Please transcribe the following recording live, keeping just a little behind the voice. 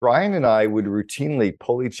Brian and I would routinely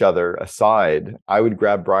pull each other aside. I would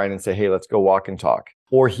grab Brian and say, hey, let's go walk and talk.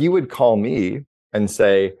 Or he would call me and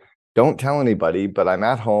say, don't tell anybody, but I'm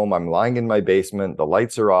at home. I'm lying in my basement. The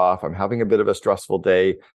lights are off. I'm having a bit of a stressful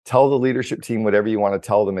day. Tell the leadership team whatever you want to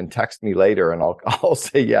tell them and text me later. And I'll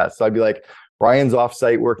say yes. So I'd be like, Brian's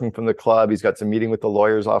offsite working from the club. He's got some meeting with the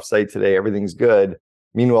lawyers offsite today. Everything's good.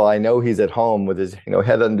 Meanwhile, I know he's at home with his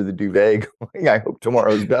head under the duvet going, I hope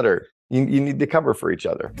tomorrow's better. You need to cover for each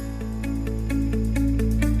other.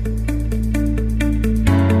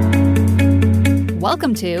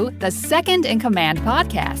 Welcome to the Second in Command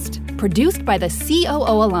podcast, produced by the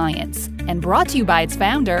COO Alliance and brought to you by its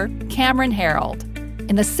founder, Cameron Harold.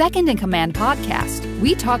 In the Second in Command podcast,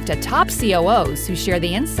 we talk to top COOs who share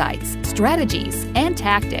the insights, strategies, and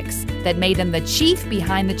tactics that made them the chief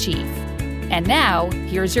behind the chief. And now,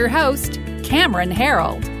 here's your host, Cameron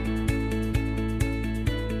Harold.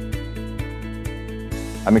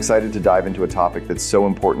 I'm excited to dive into a topic that's so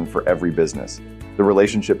important for every business, the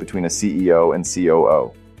relationship between a CEO and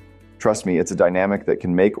COO. Trust me, it's a dynamic that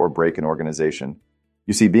can make or break an organization.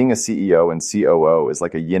 You see, being a CEO and COO is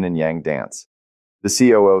like a yin and yang dance. The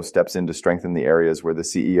COO steps in to strengthen the areas where the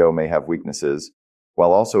CEO may have weaknesses,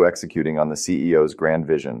 while also executing on the CEO's grand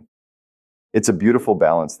vision. It's a beautiful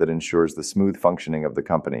balance that ensures the smooth functioning of the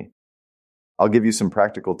company. I'll give you some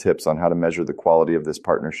practical tips on how to measure the quality of this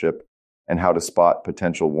partnership and how to spot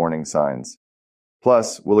potential warning signs.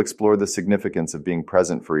 Plus, we'll explore the significance of being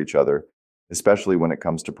present for each other, especially when it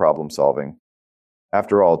comes to problem solving.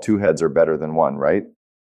 After all, two heads are better than one, right?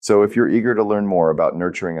 So if you're eager to learn more about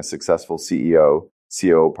nurturing a successful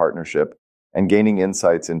CEO-COO partnership and gaining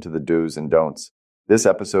insights into the do's and don'ts, this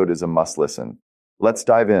episode is a must listen. Let's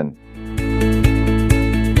dive in.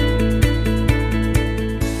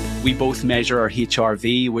 We both measure our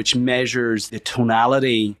HRV, which measures the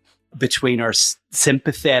tonality between our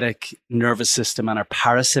sympathetic nervous system and our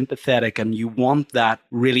parasympathetic, and you want that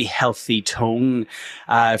really healthy tone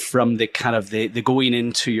from the kind of the going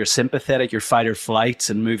into your sympathetic, your fight or flight,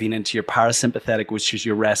 and moving into your parasympathetic, which is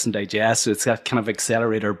your rest and digest. So it's that kind of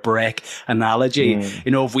accelerator brake analogy.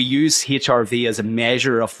 If we use HRV as a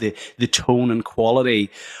measure of the tone and quality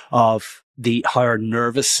of how our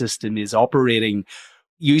nervous system is operating,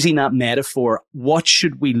 using that metaphor, what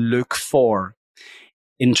should we look for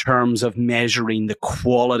in terms of measuring the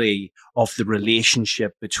quality of the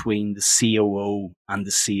relationship between the COO and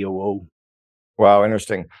the COO? Wow,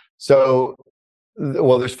 interesting. So,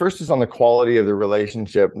 there's first is on the quality of the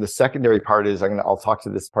relationship. The secondary part is, I'll talk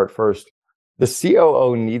to this part first. The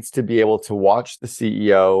COO needs to be able to watch the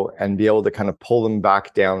CEO and be able to kind of pull them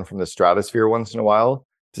back down from the stratosphere once in a while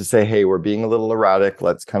to say, hey, we're being a little erratic.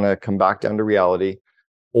 Let's kind of come back down to reality.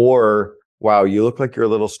 Or, wow, you look like you're a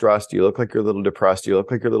little stressed. You look like you're a little depressed. You look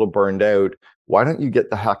like you're a little burned out. Why don't you get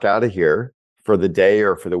the heck out of here for the day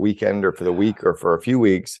or for the weekend or for the week or for a few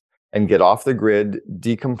weeks and get off the grid,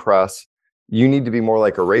 decompress? You need to be more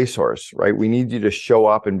like a racehorse, right? We need you to show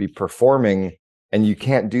up and be performing, and you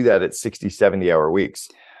can't do that at 60, 70-hour weeks.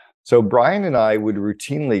 So Brian and I would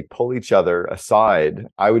routinely pull each other aside.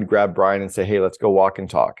 I would grab Brian and say, hey, let's go walk and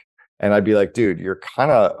talk. And I'd be like, dude, you're kind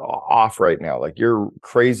of off right now. Like you're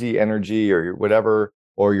crazy energy or you're whatever,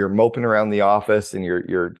 or you're moping around the office and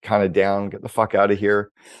you're kind of down, get the fuck out of here.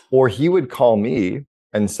 Or he would call me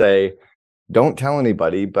and say, don't tell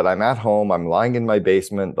anybody, but I'm at home. I'm lying in my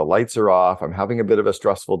basement. The lights are off. I'm having a bit of a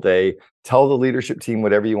stressful day. Tell the leadership team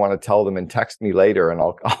whatever you want to tell them and text me later. And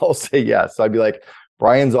I'll say yes. So I'd be like,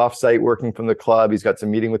 Brian's offsite working from the club. He's got some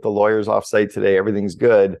meeting with the lawyers offsite today. Everything's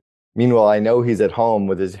good. Meanwhile, I know he's at home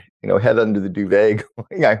with his head under the duvet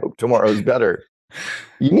going, I hope tomorrow's better.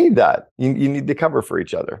 You need that. You need to cover for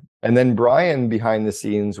each other. And then Brian behind the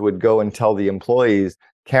scenes would go and tell the employees,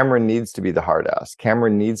 Cameron needs to be the hard ass.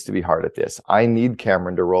 Cameron needs to be hard at this. I need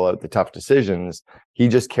Cameron to roll out the tough decisions. He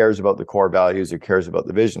just cares about the core values or cares about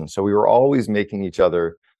the vision. So we were always making each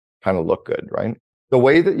other kind of look good, right? The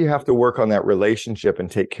way that you have to work on that relationship and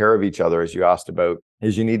take care of each other, as you asked about,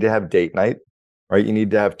 is you need to have date night. Right? You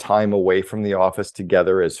need to have time away from the office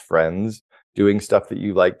together as friends, doing stuff that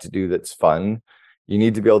you like to do that's fun. You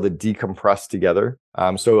need to be able to decompress together.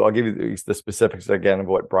 So I'll give you the specifics again of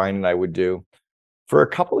what Brian and I would do. For a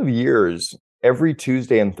couple of years, every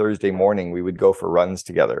Tuesday and Thursday morning, we would go for runs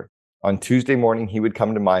together. On Tuesday morning, he would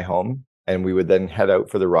come to my home and we would then head out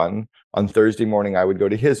for the run. On Thursday morning, I would go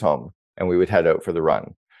to his home and we would head out for the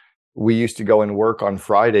run. We used to go and work on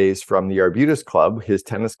Fridays from the Arbutus Club, his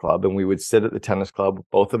tennis club, and we would sit at the tennis club,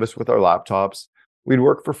 both of us with our laptops. We'd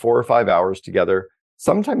work for 4 or 5 hours together.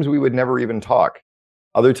 Sometimes we would never even talk.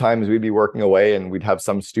 Other times we'd be working away and we'd have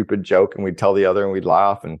some stupid joke and we'd tell the other and we'd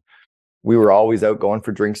laugh. And We were always out going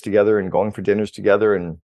for drinks together and going for dinners together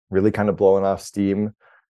and really kind of blowing off steam.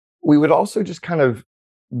 We would also just kind of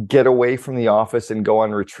get away from the office and go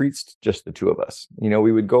on retreats, just the two of us.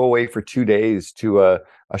 We would go away for 2 days to a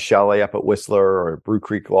chalet up at Whistler or Brew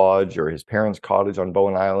Creek Lodge or his parents' cottage on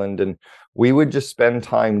Bowen Island. And we would just spend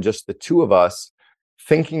time, just the two of us,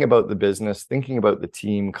 thinking about the business, thinking about the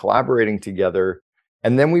team, collaborating together.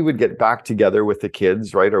 And then we would get back together with the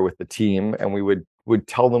kids, right, or with the team, and we would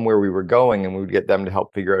tell them where we were going, and we would get them to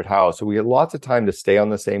help figure out how. So we had lots of time to stay on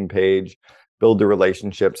the same page, build the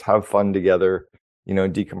relationships, have fun together,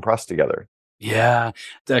 decompress together. Yeah,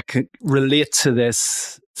 I could relate to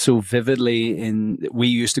this so vividly. We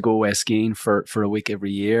used to go away skiing for a week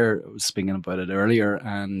every year. I was speaking about it earlier,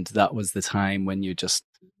 and that was the time when you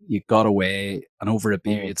got away, and over a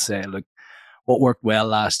beer you'd say, look, what worked well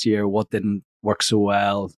last year, what didn't work so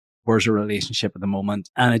well, where's a relationship at the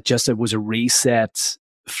moment? And it was a reset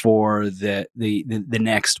for the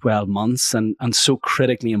next 12 months and so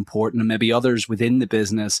critically important. And maybe others within the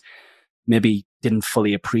business maybe didn't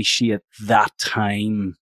fully appreciate that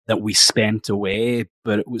time that we spent away,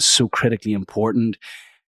 but it was so critically important.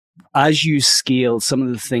 As you scale, some of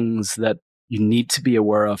the things that you need to be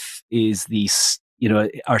aware of is these,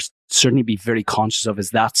 are certainly be very conscious of,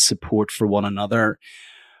 is that support for one another.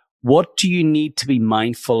 What do you need to be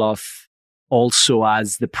mindful of also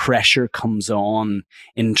as the pressure comes on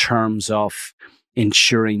in terms of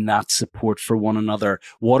ensuring that support for one another?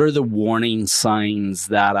 What are the warning signs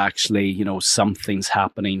that actually, something's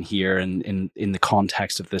happening here in the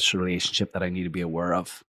context of this relationship that I need to be aware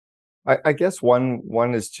of? I guess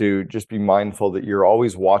one is to just be mindful that you're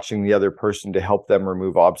always watching the other person to help them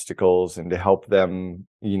remove obstacles and to help them,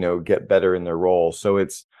 get better in their role. So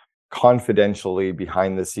it's confidentially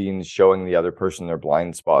behind the scenes showing the other person their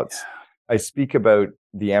blind spots. Yeah. I speak about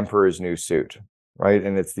the emperor's new suit, right?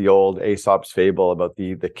 And it's the old Aesop's fable about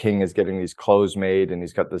the king is getting these clothes made, and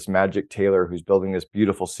he's got this magic tailor who's building this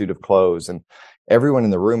beautiful suit of clothes, and everyone in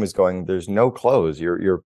the room is going, there's no clothes,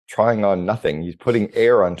 you're trying on nothing. He's putting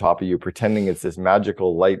air on top of you, pretending it's this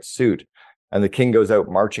magical light suit. And the king goes out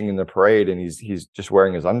marching in the parade, and he's just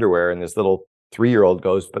wearing his underwear, and this little 3-year-old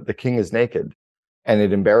goes, but the king is naked. And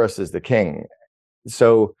it embarrasses the king.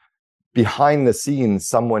 So behind the scenes,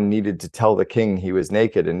 someone needed to tell the king he was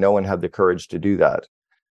naked, and no one had the courage to do that.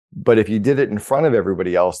 But if you did it in front of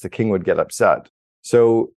everybody else, the king would get upset.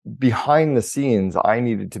 So behind the scenes, I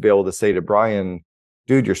needed to be able to say to Brian,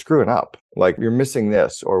 dude, you're screwing up. Like, you're missing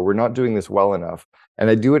this, or we're not doing this well enough.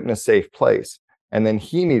 And I do it in a safe place. And then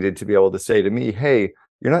he needed to be able to say to me, hey,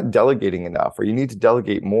 you're not delegating enough, or you need to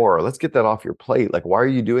delegate more. Let's get that off your plate. Like, why are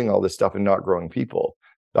you doing all this stuff and not growing people?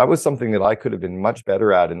 That was something that I could have been much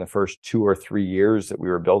better at in the first 2 or 3 years that we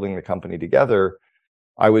were building the company together.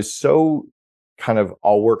 I was so kind of,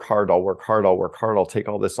 I'll work hard, I'll take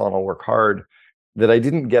all this on, I'll work hard, that I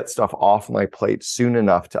didn't get stuff off my plate soon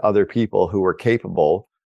enough to other people who were capable,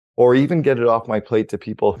 or even get it off my plate to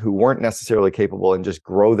people who weren't necessarily capable, and just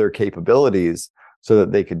grow their capabilities so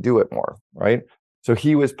that they could do it more, right? So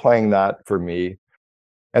he was playing that for me.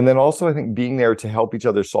 And then also, I think, being there to help each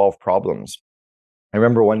other solve problems. I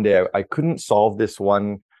remember one day I couldn't solve this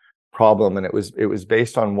one problem, and it was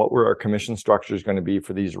based on what were our commission structures going to be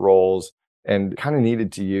for these roles, and kind of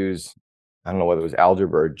needed to use, I don't know whether it was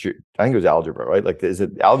algebra, I think it was algebra, right? Like, is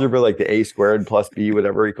it algebra, like the a squared plus b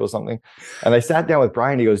whatever equals something? And I sat down with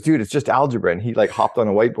Brian, he goes, dude, it's just algebra. And he like hopped on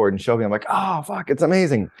a whiteboard and showed me. I'm like, oh, fuck, it's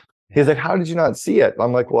amazing. He's like, how did you not see it?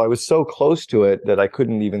 I'm like, well, I was so close to it that I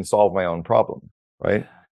couldn't even solve my own problem, right?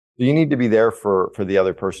 So you need to be there for the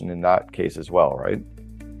other person in that case as well, right?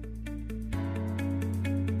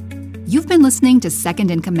 You've been listening to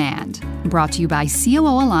Second in Command, brought to you by COO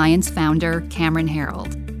Alliance founder Cameron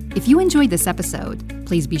Herold. If you enjoyed this episode,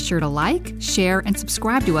 please be sure to like, share, and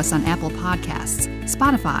subscribe to us on Apple Podcasts,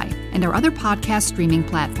 Spotify, and our other podcast streaming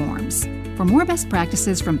platforms. For more best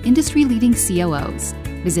practices from industry-leading COOs,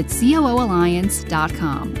 visit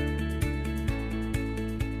COOalliance.com.